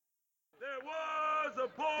was a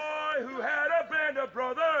boy who had a band of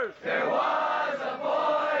brothers. There was a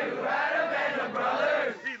boy who had a band of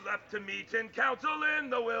brothers. He left to meet in council in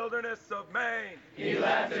the wilderness of Maine. He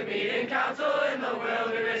left to meet in council in the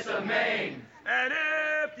wilderness of Maine. And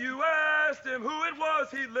if you asked him who it was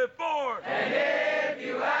he lived for, And if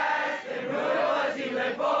you asked him who it was he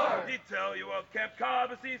lived for, he'd tell you of Camp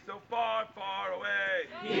Cobbossee so far, far away.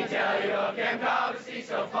 he'd tell you of Camp Cobbossee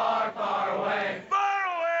so far, far away. Far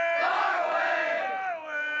away! Far away! Far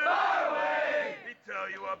away! Far away! He'd tell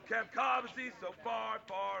you of Camp Cobbossee so far,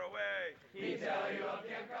 far away. He'd tell you of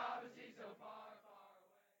Camp Cobbossee so far, far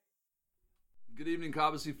away. Good evening,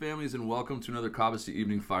 Cobbossee families, and welcome to another Cobbossee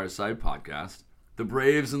Evening Fireside podcast. The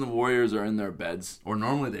Braves and the Warriors are in their beds, or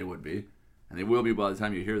normally they would be, and they will be by the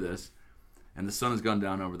time you hear this. And the sun has gone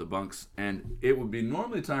down over the bunks, and it would be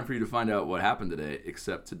normally time for you to find out what happened today,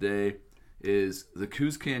 except today is the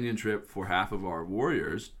Coos Canyon trip for half of our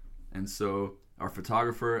Warriors, and so our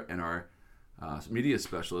photographer and our media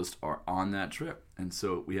specialist are on that trip. And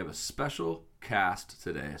so we have a special cast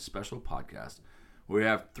today, a special podcast, where we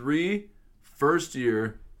have 3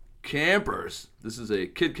 first-year campers. This is a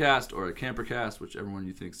Kidcast or a Campercast, whichever one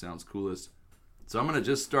you think sounds coolest. So I'm going to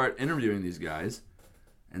just start interviewing these guys,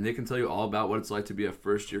 and they can tell you all about what it's like to be a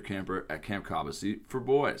first-year camper at Camp Cobbossee for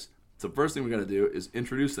boys. So first thing we got to do is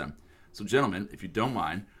introduce them. So gentlemen, if you don't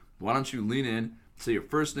mind, why don't you lean in, say your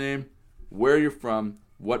first name, where you're from,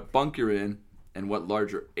 what bunk you're in, and what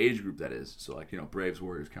larger age group that is. So like, Braves,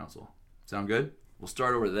 Warriors, Council. Sound good? We'll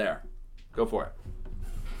start over there. Go for it.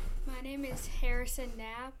 My name is Harrison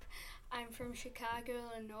Knapp. I'm from Chicago,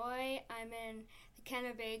 Illinois. I'm in the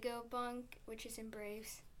Kennebago bunk, which is in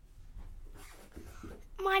Braves.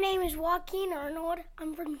 My name is Joaquin Arnold.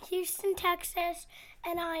 I'm from Houston, Texas,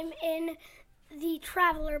 and I'm in the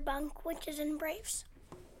Traveler bunk, which is in Braves.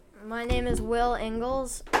 My name is Will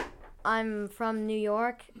Ingalls. I'm from New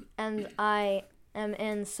York, and I am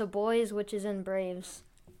in Savoys, which is in Braves.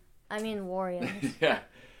 I mean Warriors. Yeah.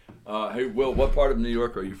 Hey, Will, what part of New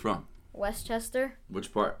York are you from? Westchester,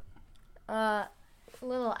 Which part? a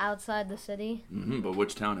little outside the city. But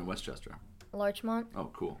which town in Westchester? Larchmont. Oh,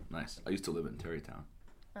 cool. Nice. I used to live in Terrytown.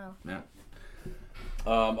 Oh. Yeah.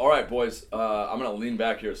 All right, boys. I'm going to lean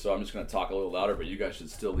back here, so I'm just going to talk a little louder, but you guys should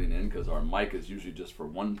still lean in because our mic is usually just for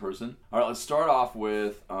one person. All right, let's start off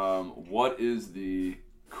with what is the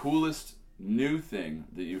coolest new thing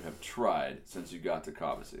that you have tried since you got to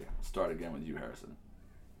Cobbossee? I'll start again with you, Harrison.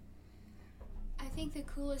 I think the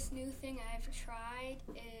coolest new thing I've tried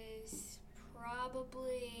is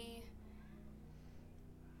probably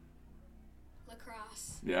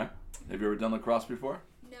lacrosse. Yeah? Have you ever done lacrosse before?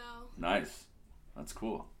 No. Nice. That's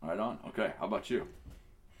cool. Right on. Okay, how about you?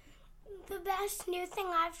 The best new thing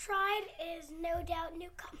I've tried is No Doubt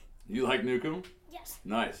Newcomb. You like Newcomb? Yes.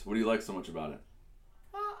 Nice. What do you like so much about it?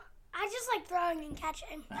 Well, I just like throwing and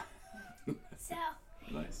catching. So,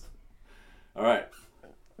 Nice. All right.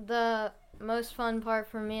 The most fun part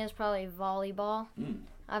for me is probably volleyball.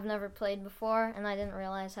 I've never played before, and I didn't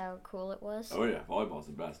realize how cool it was. Oh yeah, volleyball's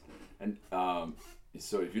the best. And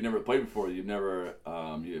so if you've never played before, you never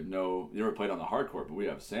played on the hard court, but we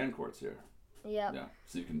have sand courts here. Yep. Yeah,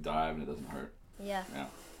 so you can dive and it doesn't hurt. Yeah.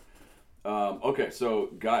 Yeah. Okay, so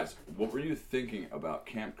guys, what were you thinking about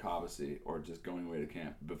Camp Cobbossee or just going away to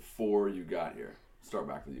camp before you got here? Start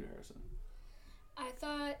back with you, Harrison. I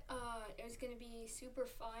thought it was going to be super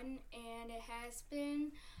fun, and it has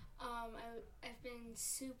been. I've been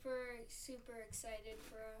super, super excited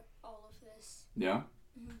for all of this. Yeah.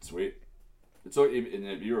 Sweet. So, and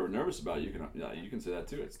if you were nervous about it, you can say that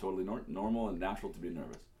too. It's totally normal and natural to be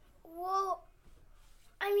nervous. well,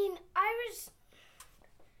 I mean, I was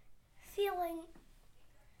feeling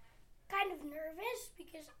kind of nervous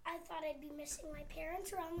because I thought I'd be missing my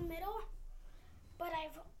parents around the middle. But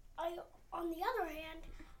on the other hand,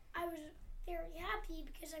 I was very happy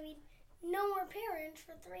because, no more parents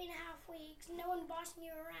for 3.5 weeks, no one bossing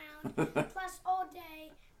you around, plus all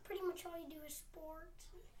day, pretty much all you do is sports.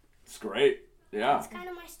 It's great. Yeah. It's kind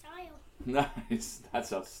of my style. Nice.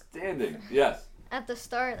 That's outstanding. Yes. At the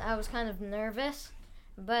start, I was kind of nervous,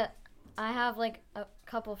 but I have a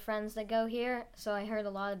couple friends that go here, so I heard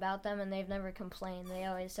a lot about them, and they've never complained. They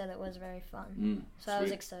always said it was very fun. So I was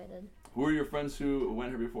Sweet. excited. Who are your friends who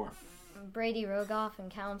went here before? Brady Rogoff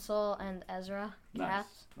and Council and Ezra Nice.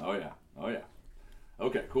 Katz. Oh yeah.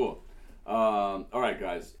 Okay, cool. All right,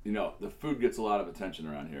 guys. The food gets a lot of attention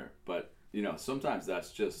around here, but sometimes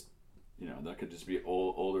that's just, that could just be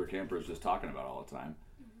older campers just talking about it all the time.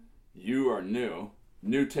 You are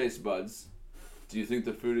new taste buds. Do you think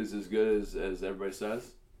the food is as good as everybody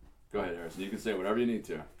says? Go ahead, Harrison. You can say whatever you need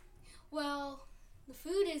to. Well, the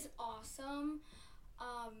food is awesome.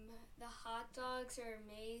 The hot dogs are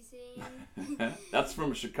amazing. That's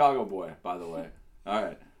from a Chicago boy, by the way. All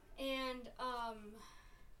right. And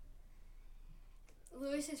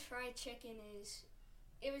Lewis's fried chicken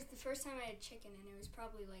it was the first time I had chicken, and it was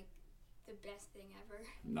probably like the best thing ever.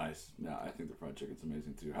 Nice. Yeah, I think the fried chicken's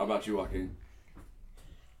amazing too. How about you, Joaquin?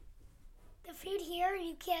 The food here,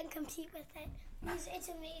 you can't compete with it. It's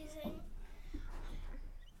amazing.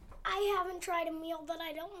 I haven't tried a meal that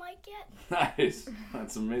I don't like yet. Nice.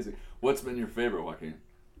 That's amazing. What's been your favorite, Joaquin?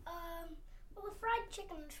 Well, the fried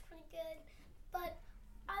chicken is pretty good, but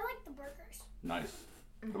I like the burgers. Nice.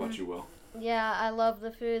 How about you, Will? Yeah, I love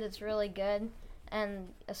the food. It's really good, and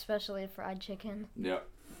especially fried chicken. Yeah.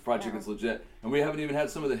 Fried chicken's legit. And we haven't even had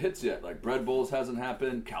some of the hits yet. Like bread bowls hasn't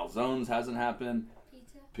happened. Calzones hasn't happened.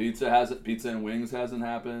 Pizza and wings hasn't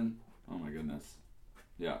happened. Oh my goodness.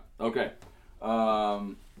 Yeah. Okay.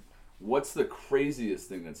 What's the craziest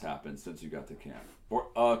thing that's happened since you got to camp? Or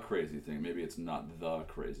a crazy thing. Maybe it's not the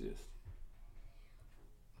craziest.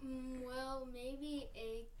 Well, maybe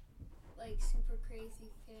a super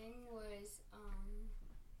crazy thing was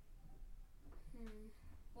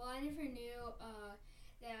well, I never knew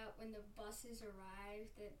that when the buses arrived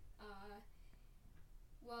that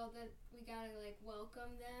that we gotta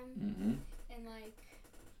welcome them, and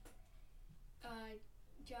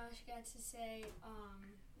Josh got to say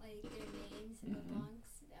their names in the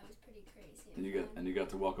bunks. That was pretty crazy. And you got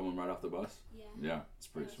to welcome them right off the bus? Yeah. Yeah, it's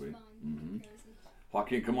pretty That was sweet. fun. Crazy.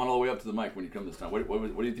 Joaquin, come on all the way up to the mic when you come this time. What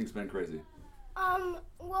do you think's been crazy?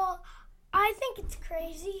 Well, I think it's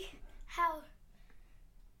crazy how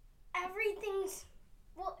everything's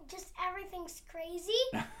crazy,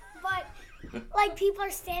 but people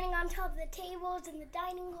are standing on top of the tables in the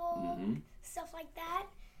dining hall, stuff like that.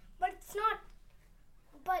 But it's not.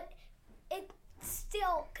 But it's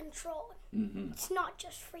still controlled. It's not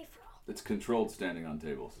just free for all. It's controlled standing on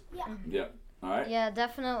tables. Yeah. Yeah. All right. Yeah,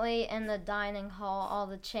 definitely in the dining hall, all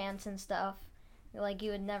the chants and stuff. You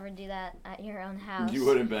would never do that at your own house. You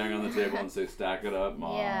wouldn't bang on the table and say, "Stack it up,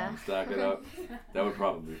 Mom, Yeah. stack it up." That would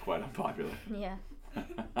probably be quite unpopular. Yeah.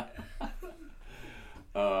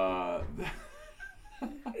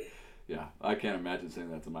 Yeah, I can't imagine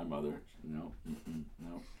saying that to my mother. No.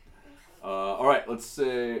 No. All right, let's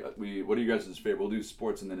say what are you guys' favorite? We'll do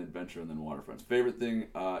sports and then adventure and then waterfronts. Favorite thing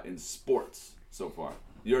in sports so far?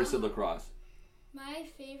 You already said lacrosse. My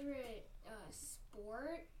favorite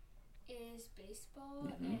sport is baseball,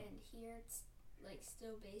 and here it's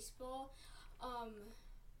still baseball.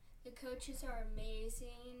 The coaches are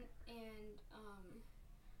amazing, and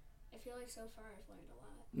I feel like so far I've learned a lot.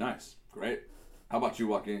 Nice, great. How about you,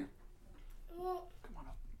 Joaquin? Well, Come on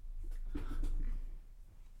up.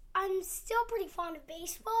 I'm still pretty fond of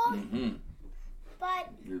baseball, but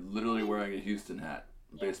You're literally wearing a Houston hat,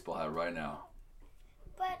 baseball hat right now.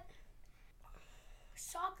 but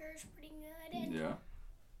soccer's pretty good, and Yeah,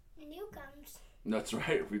 Newcomb's. that's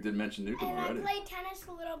right. We did mention Newcomb And I already. played tennis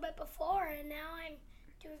a little bit before, and now I'm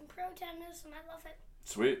doing pro tennis, and I love it.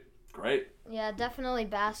 Sweet, great. Yeah, definitely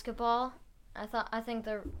basketball. I think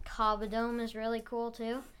the Cobbossee is really cool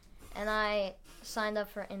too, and I signed up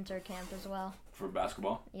for intercamp as well. For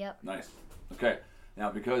basketball? Yep. Nice. Okay, now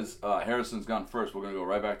because Harrison's gone first, we're going to go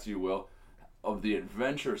right back to you, Will. Of the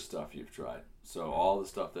adventure stuff you've tried, so all the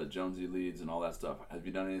stuff that Jonesy leads and all that stuff, have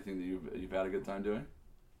you done anything that you've had a good time doing?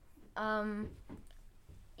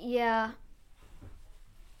 Yeah.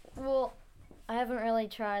 Well, I haven't really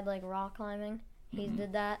tried rock climbing. He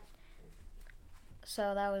did that,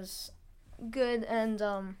 so that was good. And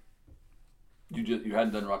You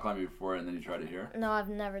hadn't done rock climbing before, and then you tried it here? no, I've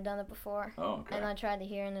never done it before. Oh, okay. And I tried it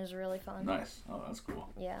here, and it was really fun. Nice. Oh, that's cool.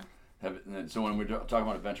 Yeah. So when we're talking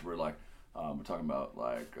about adventure, we're talking about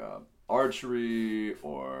archery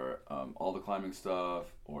or all the climbing stuff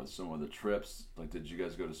or some of the trips. Did you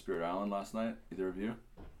guys go to Spirit Island last night? Either of you?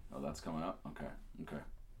 Oh, that's coming up. Okay.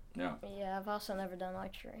 Yeah. Yeah, I've also never done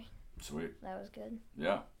archery. Sweet. That was good.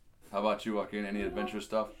 Yeah. How about you, Joaquin? Any adventure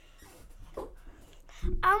stuff?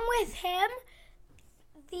 I'm with him.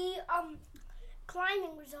 The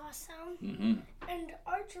climbing was awesome, and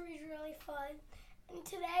archery's really fun. And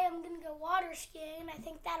today I'm gonna go water skiing, and I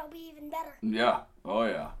think that'll be even better. Yeah. Oh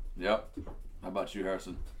yeah. Yep. How about you,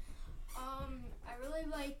 Harrison? I really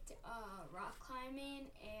liked rock climbing,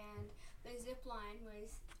 and the zip line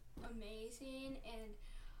was amazing. And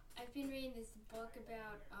I've been reading this book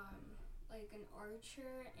about an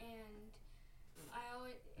archer, and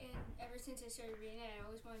ever since I started reading it, I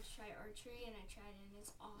always wanted to try archery, and I tried it, and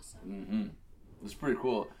it's awesome. It's pretty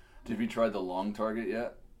cool. Have you tried the long target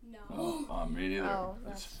yet? No. Me neither. Oh, It's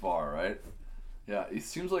that's- far, right? Yeah, it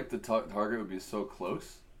seems like the target would be so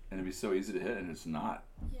close, and it'd be so easy to hit, and it's not.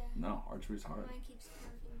 Yeah. No, archery's hard. Mine keeps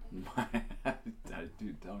curving down.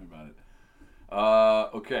 Dude, tell me about it.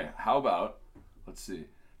 Okay, how about, let's see,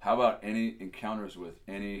 how about any encounters with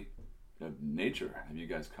any nature? Have you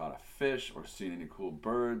guys caught a fish or seen any cool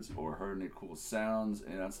birds or heard any cool sounds,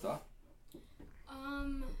 any of that stuff?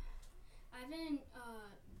 I haven't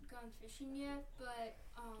gone fishing yet, but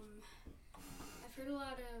I've heard a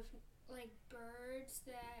lot of like birds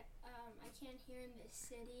that I can't hear in the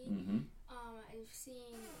city. Mm-hmm. I've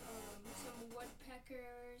seen some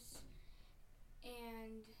woodpeckers,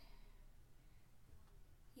 and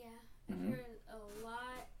yeah, I've Mhm. heard a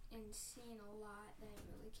lot and seen a lot that I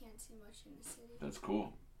really can't see much in the city. That's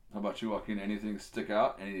cool. How about you, Joaquin? Anything stick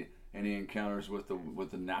out? Any encounters with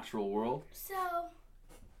the natural world? So,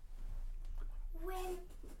 when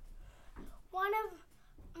one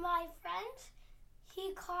of my friends,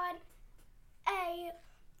 he caught a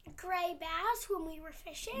gray bass when we were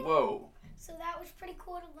fishing. Whoa. So that was pretty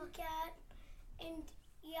cool to look at. And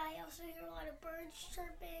yeah, I also hear a lot of birds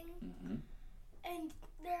chirping. Mm-hmm. And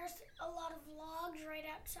there's a lot of logs right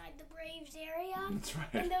outside the Braves area. That's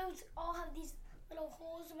right. And those all have these little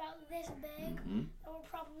holes about this big Mm-hmm. that were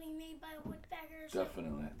probably made by woodpeckers.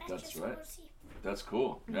 Definitely. That's just right. Cobbossee. That's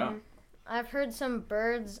cool. Yeah. I've heard some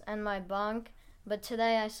birds in my bunk, but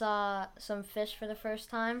today I saw some fish for the first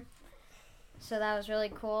time. So that was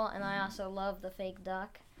really cool, and I also love the fake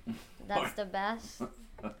duck. That's the best.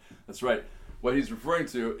 That's right. What he's referring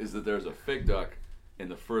to is that there's a fake duck in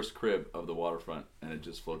the first crib of the waterfront, and it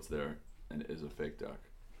just floats there, and it is a fake duck.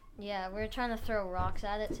 Yeah, we were trying to throw rocks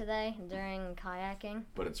at it today during kayaking.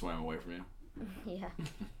 But it swam away from you. Yeah.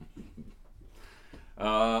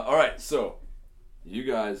 All right, so you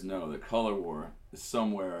guys know that Color War is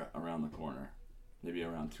somewhere around the corner, maybe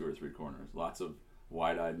around 2 or 3 corners. Lots of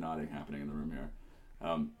wide-eyed nodding happening in the room here.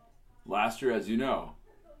 Last year, as you know,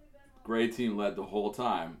 Gray team led the whole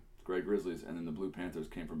time, Gray Grizzlies, and then the Blue Panthers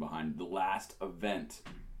came from behind the last event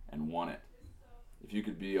and won it. If you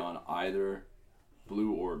could be on either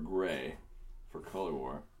Blue or Gray for Color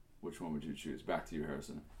War, which one would you choose? Back to you,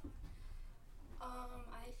 Harrison.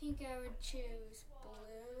 I think I would choose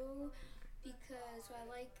blue because I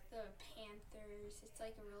like the Panthers. It's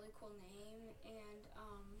like a really cool name, and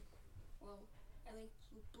well, I like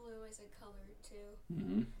blue as a color too.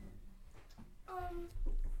 Mm-hmm.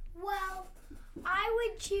 Well, I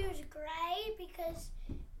would choose gray because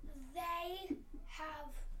they have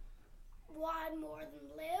won more than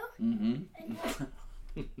blue. Mm-hmm.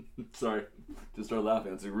 And Sorry, just start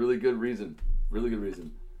laughing. That's a really good reason. Really good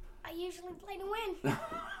reason. I usually play to win.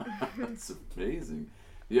 That's amazing.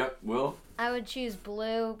 Yep, Will? I would choose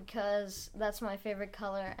blue because that's my favorite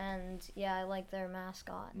color, and yeah, I like their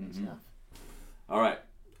mascot and stuff. All right.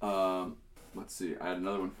 Let's see. I had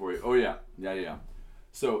another one for you. Oh, yeah.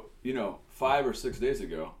 So, 5 or 6 days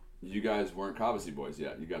ago, you guys weren't Cobbossee boys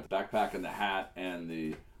yet. You got the backpack and the hat and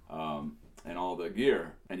the and all the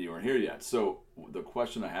gear, and you weren't here yet. So the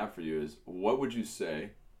question I have for you is, what would you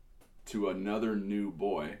say to another new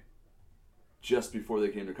boy just before they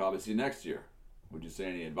came to Cobbossee next year? Would you say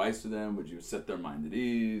any advice to them? Would you set their mind at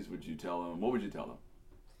ease? Would you tell them? What would you tell them?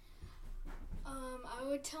 I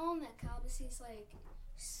would tell them that Cobbossee's like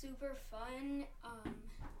super fun.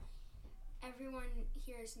 Everyone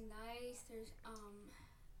here is nice. There's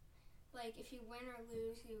like if you win or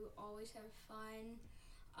lose, you always have fun.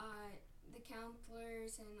 The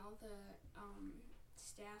counselors and all the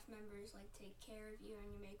staff members like take care of you,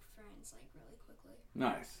 and you make friends like really quickly.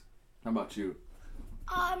 Nice. How about you?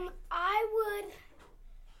 I would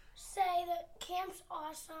say that camp's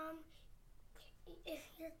awesome. If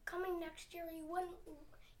you're coming next year,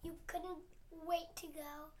 you couldn't wait to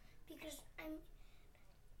go because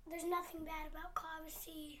there's nothing bad about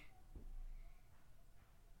Cobbossee.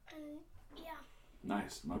 And yeah.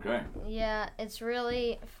 Nice. Okay. Yeah, it's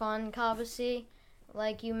really fun, Cobbossee.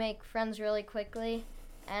 Like, you make friends really quickly,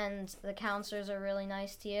 and the counselors are really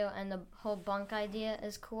nice to you, and the whole bunk idea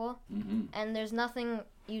is cool. Mm-hmm. And there's nothing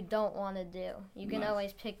you don't want to do. You can Nice.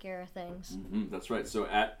 always pick your things. Mm-hmm. That's right. So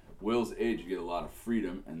at Will's age, you get a lot of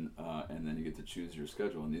freedom, and then you get to choose your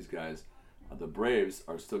schedule. And these guys, the Braves,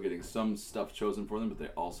 are still getting some stuff chosen for them, but they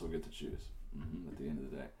also get to choose at the end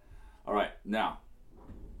of the day. All right, now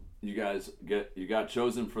you guys got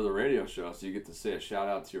chosen for the radio show, so you get to say a shout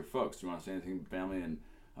out to your folks. Do you want to say anything, family, and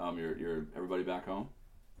your everybody back home?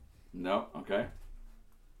 No. Okay.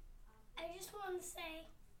 I just want to say,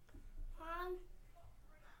 Mom,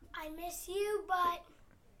 I miss you, but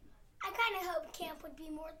I kind of hope camp would be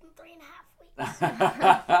more than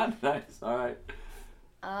 3.5 weeks. Nice. All right.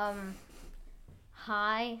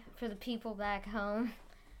 Hi for the people back home.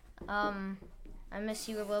 I miss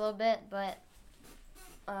you a little bit, but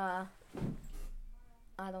I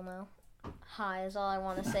don't know. Hi is all I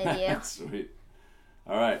want to say to you. Sweet.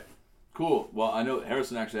 All right. Cool. Well, I know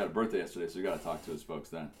Harrison actually had a birthday yesterday, so you got to talk to his folks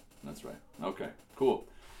then. That's right. Okay. Cool.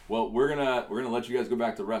 Well, we're gonna let you guys go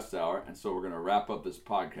back to rest hour, and so we're gonna wrap up this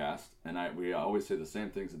podcast. And we always say the same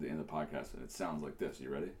things at the end of the podcast, and it sounds like this. You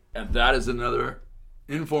ready? And that is another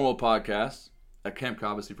informal podcast at Camp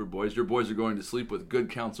Cobbossee for boys. Your boys are going to sleep with good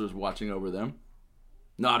counselors watching over them,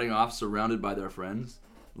 nodding off, surrounded by their friends,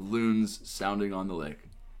 loons sounding on the lake.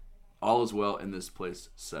 All is well in this place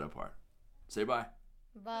set apart. Say bye.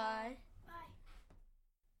 Bye.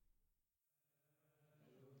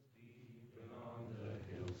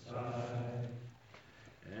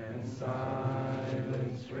 And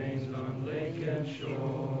silence reigns on lake and shore.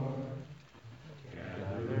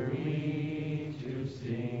 Gather we to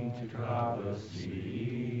sing to Cobbossee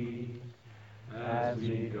as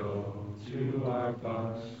we go to our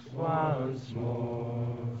bunks once more.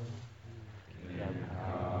 Dear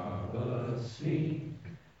Cobbossee,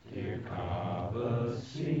 dear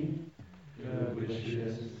Cobbossee, good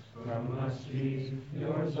wishes from us be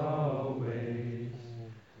yours always.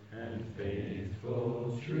 And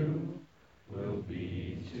faithful, true, will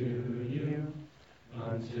be to you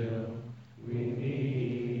until